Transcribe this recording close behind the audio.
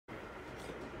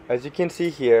As you can see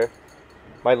here,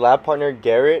 my lab partner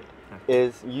Garrett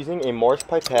is using a Mohr's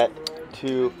pipette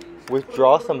to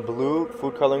withdraw some blue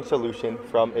food coloring solution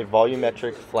from a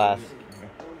volumetric flask.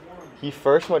 He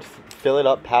first must fill it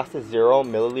up past the 0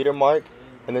 milliliter mark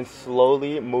and then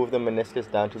slowly move the meniscus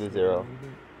down to the 0.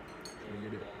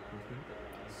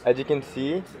 As you can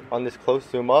see on this close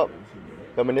zoom up,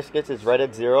 the meniscus is right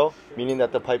at 0, meaning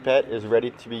that the pipette is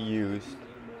ready to be used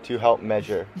to help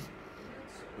measure.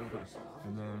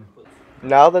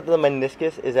 Now that the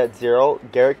meniscus is at 0,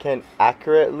 Garrett can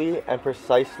accurately and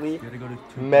precisely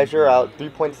measure out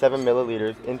 3.7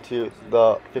 milliliters into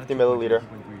the 50 milliliter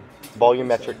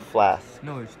volumetric flask.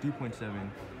 No, it's 3.7.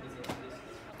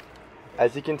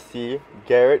 As you can see,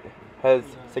 Garrett has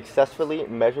successfully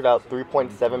measured out 3.7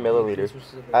 milliliters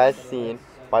as seen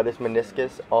by this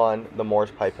meniscus on the Mohr's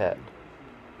pipette.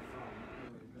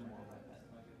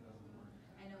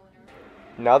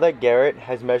 Now that Garrett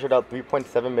has measured out 3.7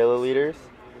 milliliters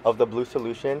of the blue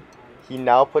solution, he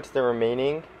now puts the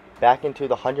remaining back into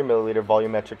the 100 milliliter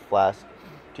volumetric flask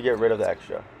to get rid of the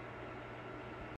extra.